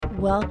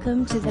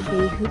Welcome to the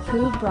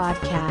Bihupu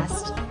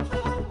broadcast.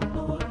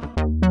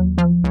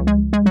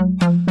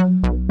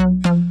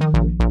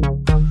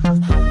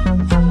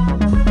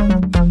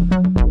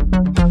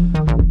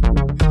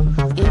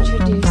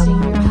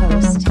 Introducing your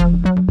host,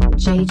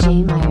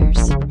 JJ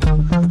Myers.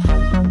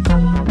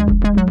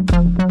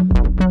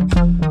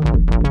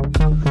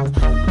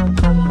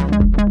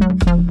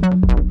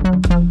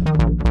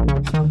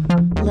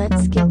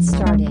 Let's get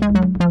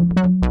started.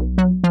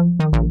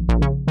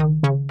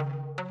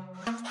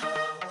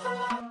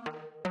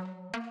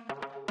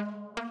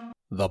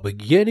 The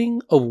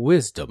beginning of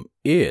wisdom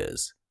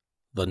is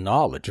the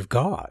knowledge of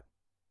God.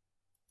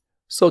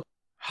 So,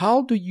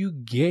 how do you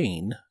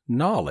gain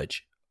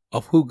knowledge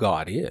of who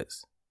God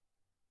is?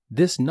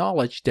 This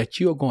knowledge that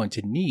you are going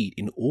to need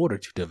in order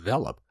to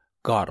develop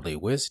godly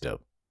wisdom.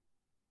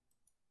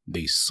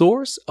 The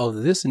source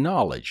of this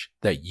knowledge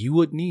that you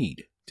would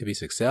need to be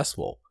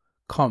successful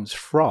comes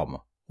from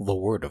the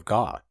Word of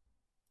God.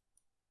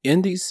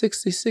 In these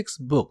 66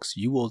 books,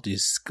 you will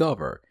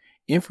discover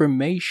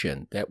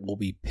information that will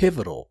be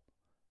pivotal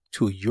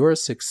to your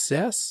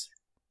success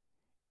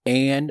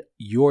and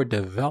your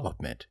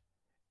development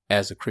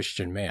as a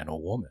Christian man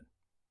or woman.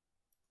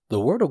 The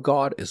Word of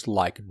God is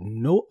like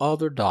no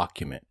other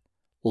document,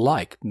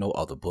 like no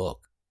other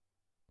book,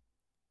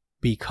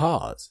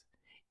 because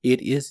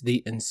it is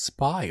the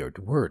inspired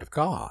Word of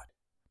God.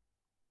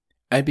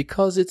 And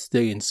because it's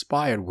the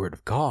inspired Word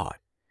of God,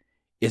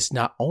 it's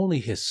not only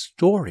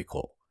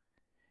historical,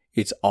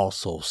 it's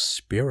also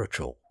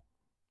spiritual.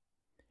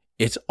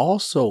 It's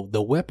also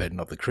the weapon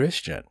of the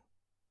Christian.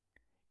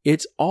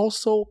 It's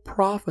also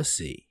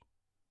prophecy.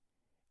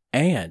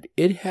 And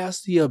it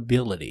has the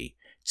ability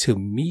to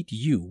meet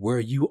you where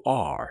you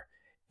are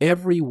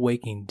every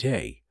waking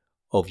day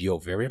of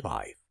your very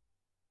life.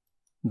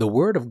 The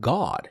Word of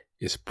God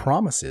is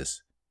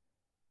promises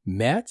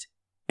met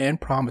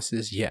and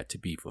promises yet to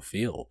be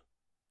fulfilled.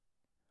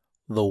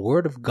 The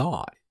Word of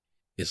God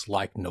is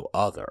like no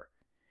other,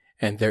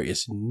 and there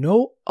is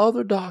no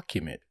other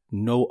document,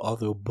 no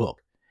other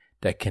book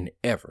that can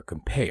ever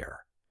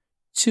compare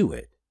to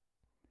it.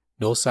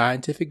 No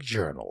scientific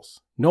journals,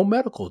 no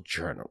medical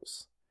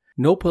journals,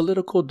 no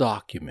political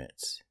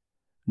documents,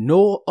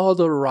 no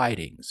other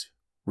writings,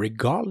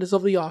 regardless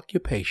of the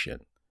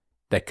occupation,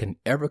 that can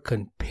ever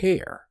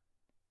compare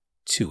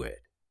to it.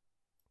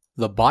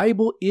 The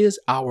Bible is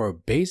our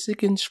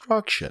basic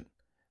instruction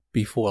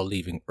before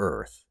leaving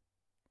earth.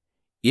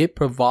 It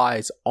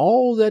provides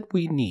all that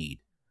we need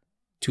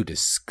to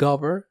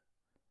discover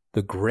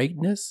the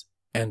greatness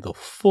and the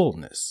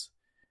fullness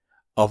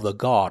of the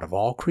God of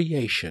all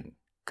creation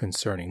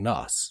concerning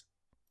us.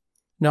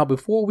 Now,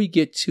 before we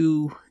get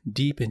too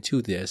deep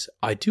into this,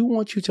 I do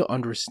want you to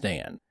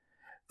understand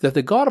that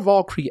the God of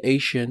all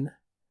creation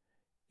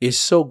is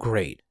so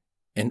great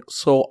and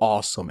so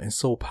awesome and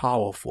so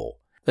powerful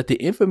that the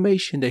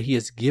information that He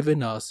has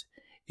given us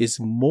is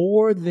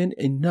more than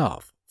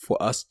enough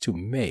for us to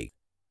make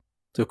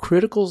the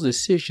critical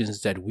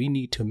decisions that we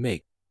need to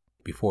make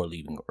before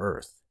leaving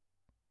earth.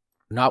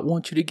 I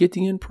want you to get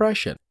the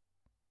impression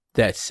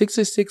that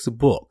 66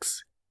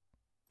 books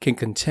can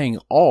contain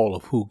all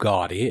of who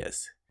God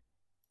is,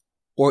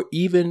 or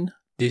even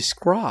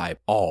describe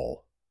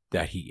all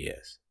that He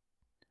is.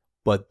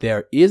 But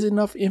there is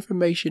enough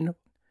information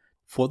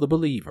for the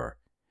believer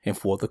and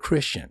for the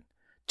Christian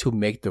to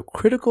make the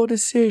critical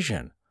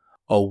decision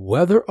of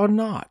whether or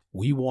not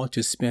we want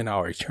to spend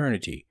our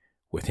eternity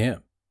with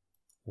Him.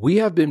 We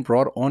have been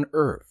brought on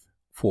earth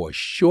for a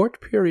short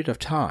period of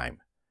time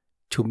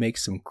to make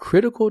some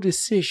critical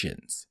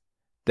decisions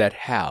that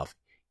have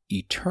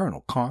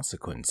eternal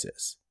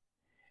consequences.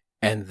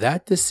 And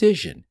that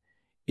decision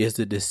is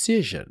the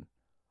decision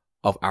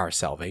of our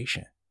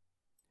salvation.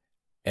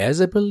 As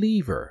a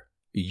believer,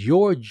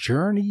 your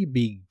journey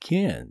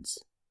begins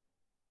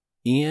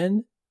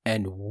in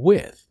and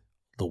with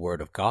the Word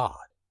of God.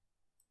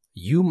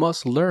 You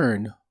must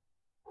learn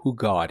who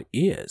God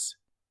is,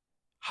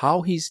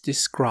 how He's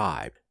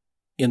described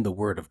in the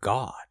Word of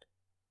God,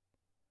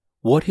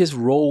 what His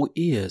role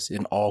is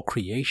in all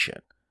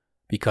creation,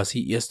 because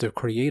He is the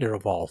creator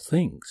of all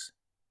things.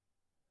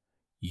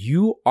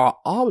 You are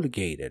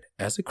obligated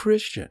as a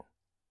Christian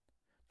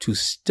to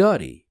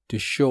study to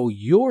show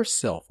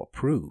yourself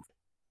approved,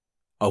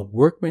 a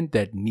workman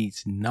that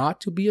needs not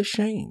to be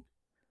ashamed,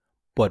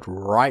 but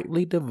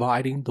rightly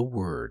dividing the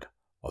word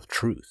of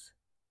truth.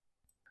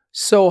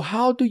 So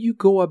how do you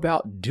go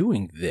about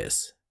doing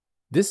this?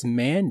 This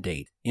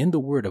mandate in the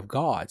Word of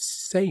God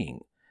saying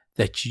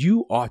that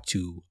you are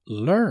to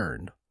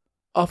learn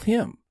of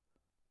Him.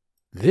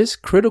 This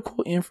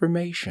critical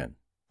information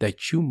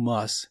that you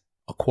must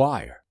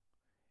acquire.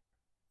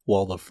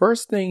 Well, the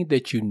first thing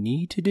that you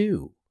need to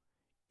do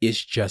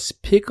is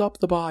just pick up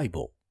the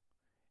Bible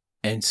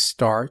and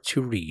start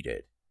to read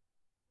it.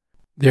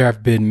 There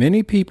have been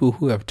many people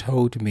who have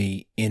told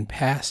me in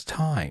past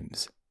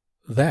times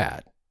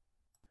that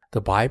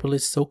the Bible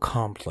is so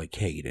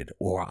complicated,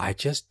 or I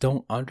just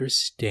don't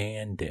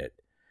understand it.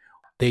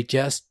 They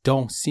just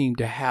don't seem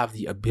to have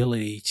the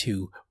ability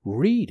to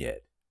read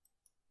it.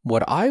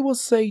 What I will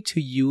say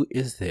to you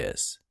is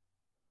this.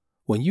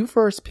 When you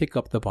first pick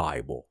up the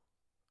Bible,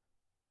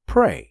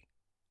 pray,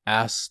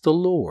 ask the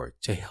Lord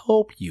to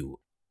help you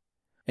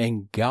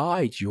and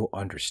guide your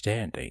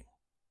understanding.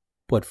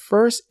 But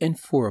first and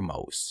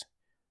foremost,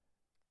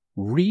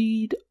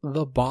 read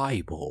the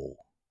Bible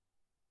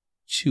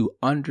to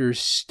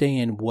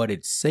understand what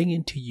it's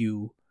saying to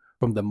you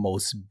from the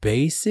most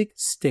basic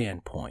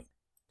standpoint.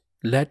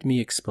 Let me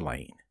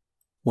explain.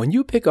 When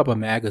you pick up a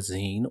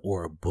magazine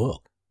or a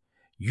book,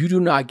 you do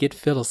not get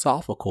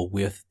philosophical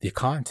with the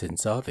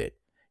contents of it.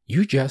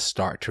 You just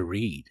start to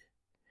read.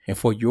 And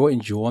for your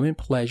enjoyment,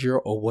 pleasure,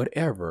 or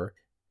whatever,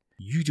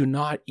 you do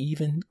not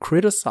even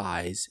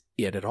criticize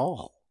it at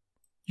all.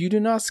 You do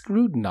not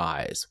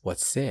scrutinize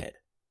what's said,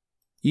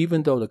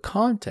 even though the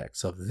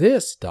context of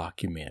this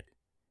document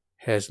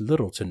has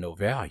little to no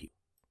value.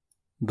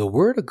 The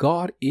Word of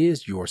God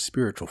is your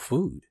spiritual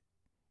food,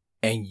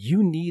 and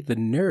you need the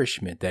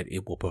nourishment that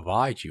it will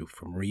provide you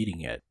from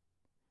reading it.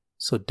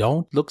 So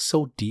don't look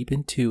so deep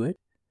into it.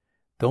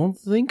 Don't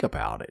think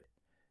about it.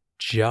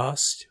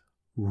 Just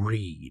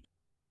read.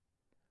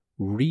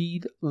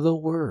 Read the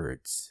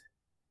words.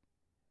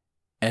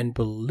 And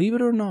believe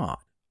it or not,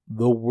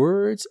 the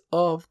words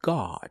of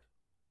God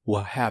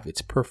will have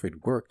its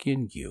perfect work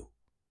in you.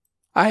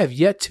 I have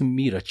yet to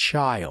meet a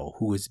child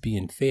who is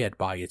being fed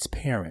by its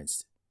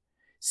parents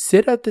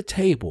sit at the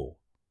table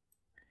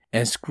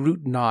and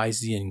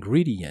scrutinize the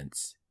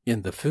ingredients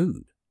in the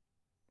food,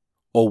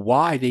 or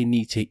why they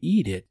need to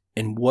eat it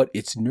and what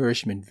its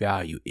nourishment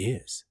value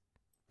is.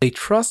 They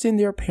trust in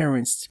their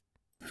parents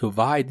to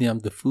provide them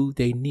the food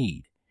they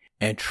need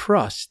and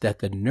trust that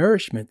the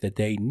nourishment that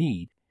they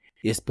need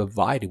is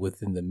provided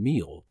within the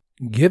meal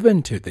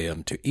given to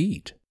them to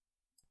eat.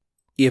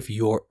 If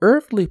your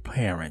earthly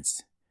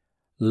parents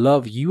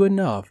love you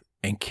enough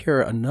and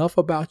care enough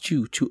about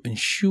you to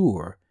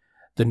ensure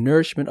the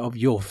nourishment of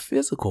your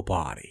physical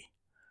body,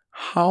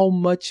 how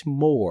much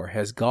more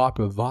has God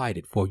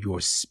provided for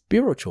your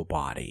spiritual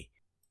body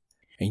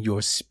and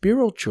your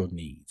spiritual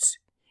needs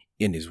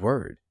in His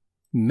Word?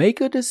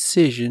 Make a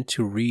decision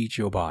to read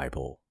your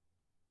Bible.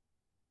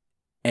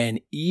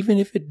 And even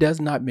if it does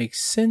not make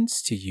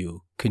sense to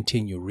you,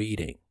 continue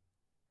reading.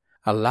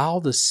 Allow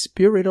the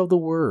Spirit of the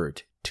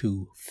Word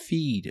to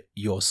feed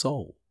your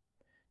soul,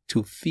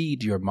 to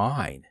feed your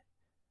mind,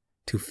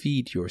 to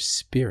feed your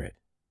spirit.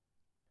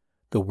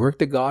 The work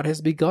that God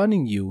has begun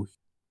in you,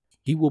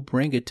 He will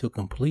bring it to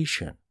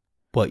completion.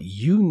 But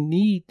you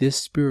need this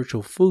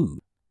spiritual food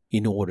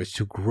in order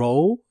to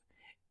grow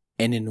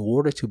and in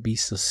order to be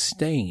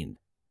sustained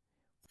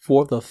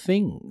for the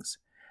things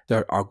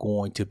that are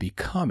going to be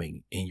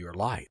coming in your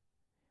life.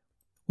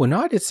 When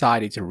I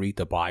decided to read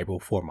the Bible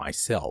for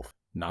myself,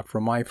 not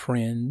for my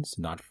friends,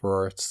 not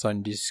for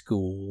Sunday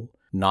school,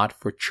 not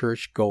for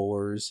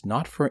churchgoers,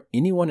 not for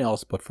anyone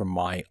else, but for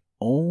my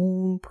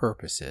own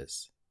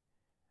purposes,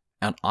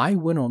 and I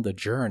went on the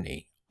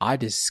journey, I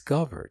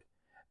discovered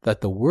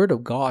that the Word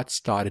of God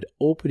started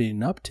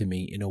opening up to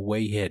me in a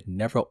way it had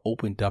never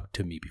opened up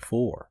to me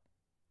before.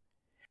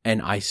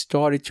 And I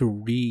started to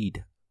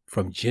read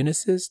from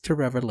Genesis to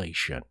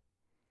Revelation.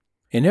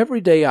 And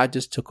every day I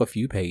just took a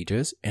few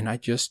pages and I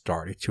just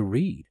started to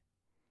read.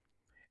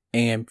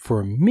 And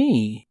for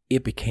me,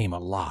 it became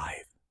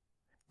alive.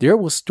 There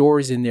were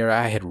stories in there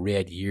I had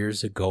read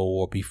years ago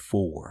or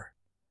before,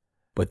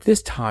 but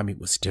this time it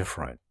was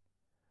different.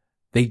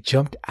 They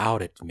jumped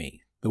out at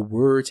me. The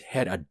words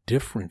had a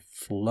different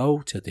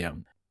flow to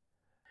them.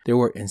 They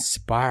were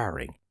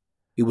inspiring.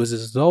 It was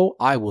as though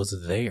I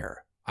was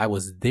there. I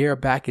was there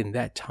back in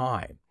that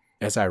time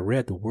as I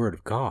read the Word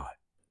of God.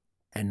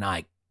 And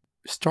I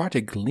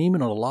started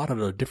gleaming on a lot of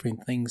the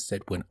different things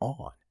that went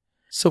on.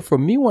 So for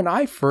me, when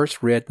I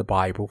first read the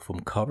Bible from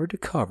cover to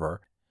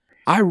cover,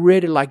 I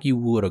read it like you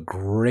would a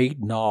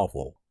great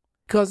novel,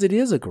 because it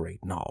is a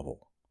great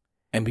novel.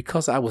 And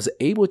because I was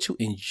able to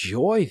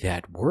enjoy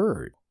that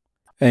word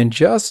and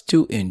just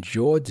to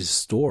enjoy the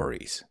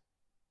stories,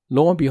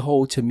 lo and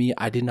behold, to me,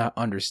 I did not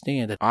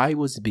understand that I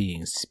was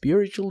being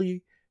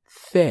spiritually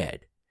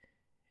fed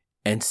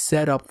and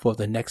set up for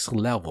the next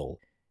level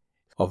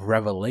of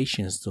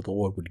revelations the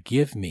Lord would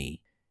give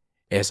me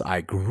as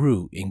I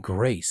grew in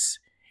grace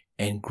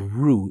and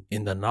grew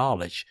in the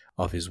knowledge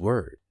of His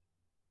Word.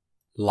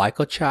 Like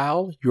a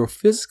child, your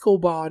physical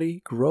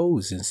body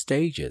grows in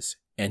stages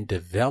and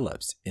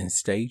develops in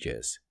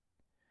stages.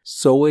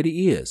 So it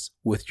is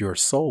with your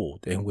soul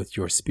and with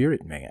your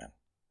spirit man.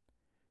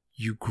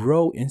 You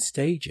grow in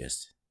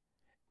stages.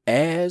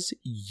 As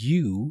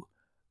you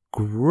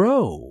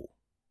grow,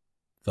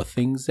 the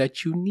things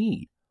that you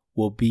need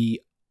will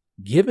be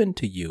given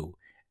to you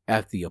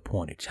at the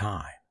appointed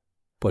time.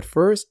 But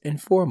first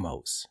and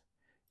foremost,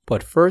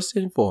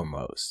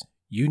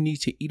 you need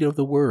to eat of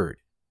the Word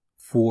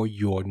for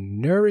your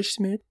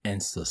nourishment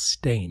and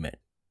sustainment.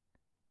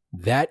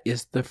 That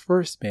is the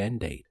first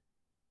mandate,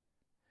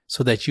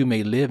 so that you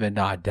may live and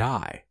not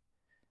die.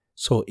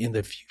 So in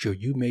the future,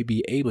 you may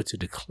be able to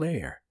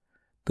declare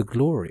the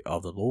glory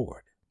of the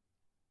Lord.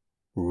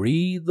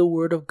 Read the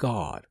Word of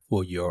God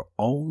for your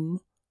own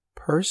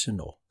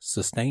personal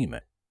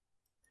sustainment.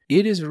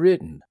 It is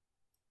written,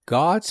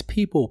 God's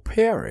people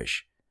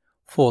perish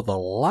for the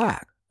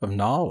lack of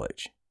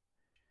knowledge.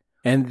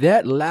 And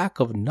that lack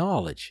of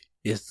knowledge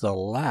is the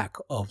lack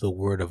of the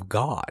Word of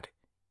God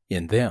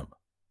in them.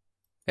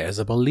 As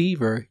a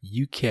believer,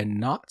 you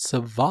cannot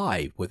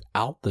survive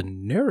without the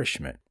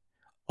nourishment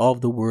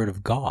of the Word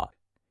of God.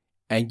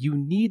 And you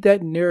need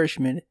that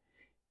nourishment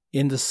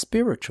in the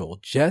spiritual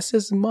just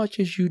as much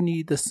as you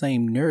need the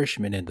same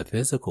nourishment in the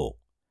physical.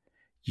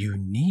 You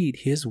need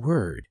His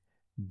Word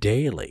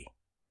daily.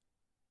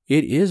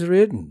 It is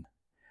written,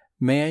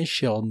 man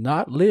shall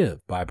not live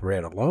by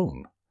bread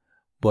alone,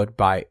 but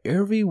by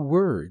every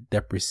word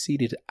that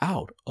proceeded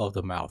out of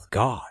the mouth of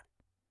God.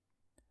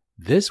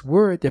 This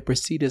word that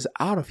proceeds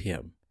out of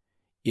Him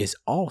is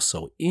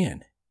also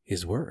in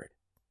His Word.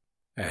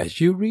 As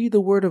you read the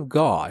Word of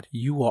God,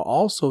 you will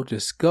also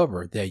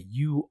discover that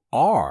you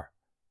are,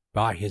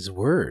 by His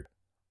Word,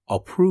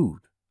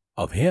 approved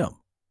of Him.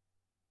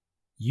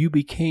 You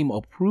became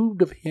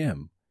approved of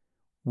Him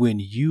when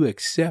you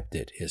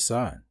accepted His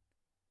Son.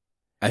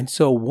 And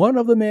so one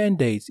of the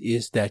mandates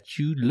is that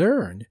you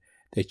learn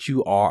that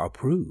you are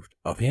approved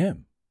of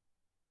Him.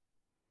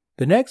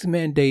 The next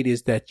mandate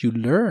is that you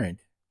learn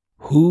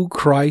who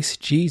Christ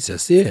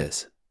Jesus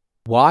is,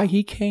 why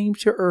He came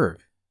to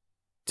earth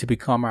to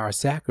become our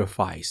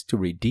sacrifice to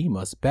redeem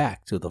us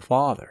back to the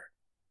Father.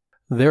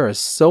 There are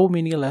so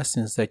many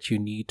lessons that you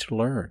need to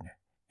learn,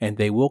 and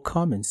they will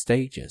come in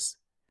stages.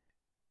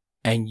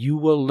 And you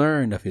will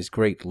learn of His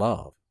great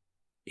love,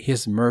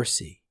 His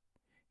mercy,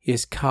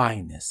 His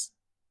kindness,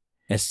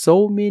 and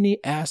so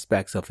many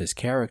aspects of His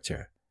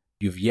character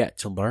you've yet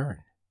to learn.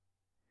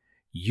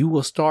 You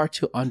will start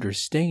to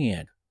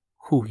understand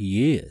who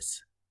He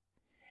is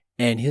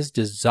and His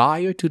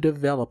desire to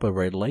develop a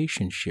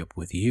relationship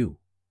with you.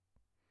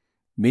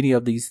 Many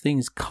of these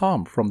things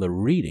come from the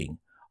reading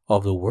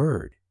of the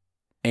Word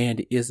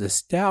and is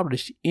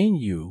established in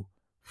you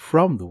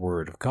from the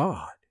Word of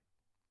God.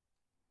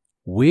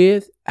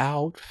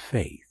 Without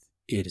faith,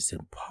 it is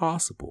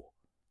impossible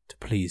to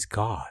please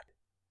God.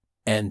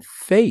 And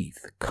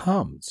faith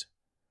comes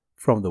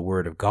from the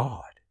Word of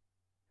God.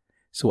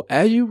 So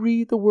as you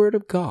read the Word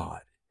of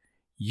God,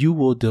 you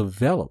will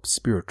develop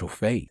spiritual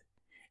faith.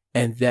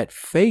 And that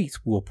faith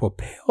will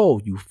propel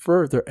you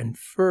further and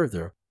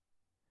further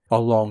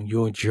along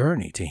your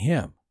journey to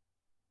Him.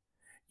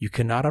 You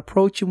cannot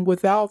approach Him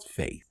without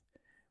faith.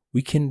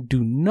 We can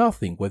do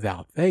nothing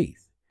without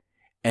faith.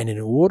 And in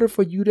order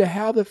for you to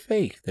have the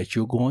faith that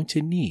you're going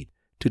to need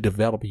to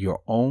develop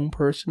your own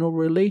personal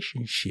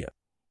relationship,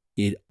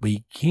 it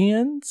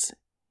begins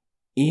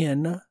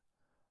in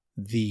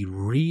the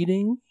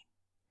reading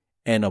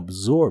and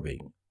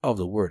absorbing of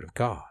the Word of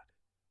God.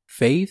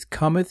 Faith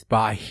cometh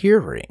by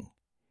hearing,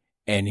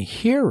 and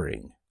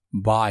hearing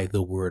by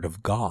the Word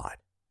of God.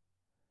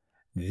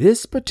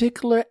 This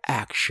particular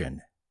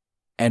action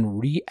and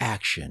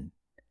reaction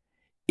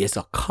is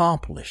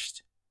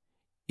accomplished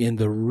in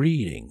the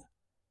reading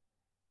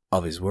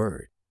of His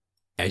Word.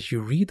 As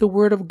you read the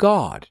Word of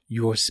God,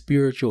 your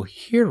spiritual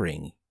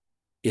hearing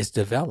is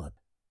developed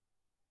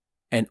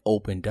and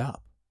opened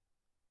up.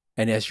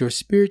 And as your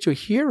spiritual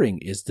hearing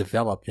is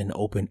developed and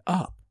opened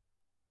up,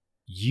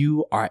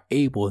 you are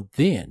able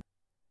then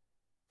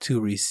to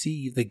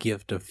receive the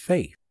gift of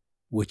faith,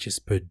 which is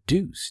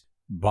produced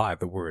by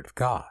the Word of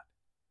God.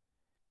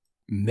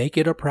 Make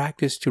it a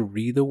practice to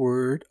read the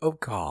Word of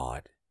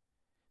God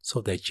so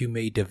that you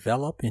may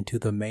develop into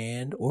the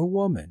man or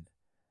woman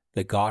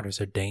that God has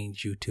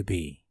ordained you to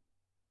be.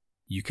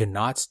 You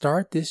cannot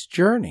start this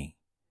journey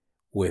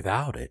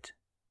without it.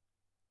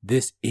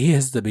 This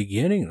is the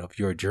beginning of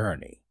your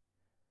journey.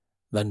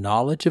 The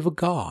knowledge of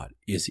God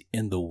is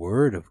in the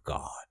Word of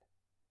God.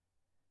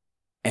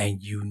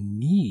 And you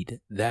need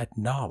that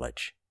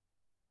knowledge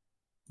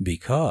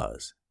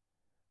because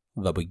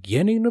the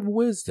beginning of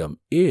wisdom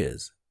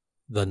is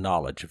the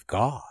knowledge of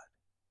God.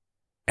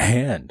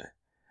 And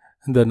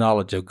the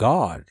knowledge of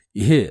God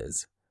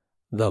is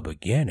the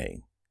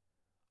beginning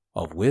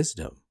of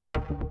wisdom.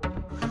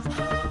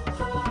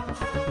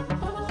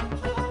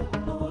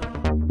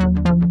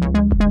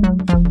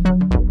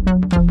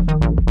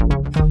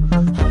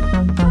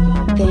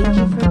 Thank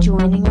you for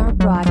joining our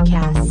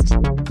broadcast.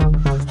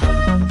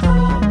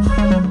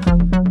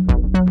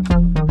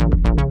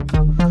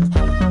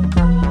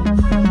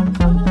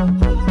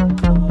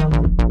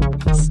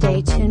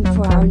 Stay tuned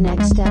for our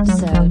next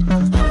episode.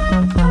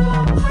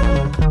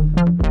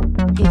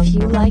 If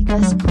you like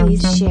us,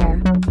 please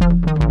share,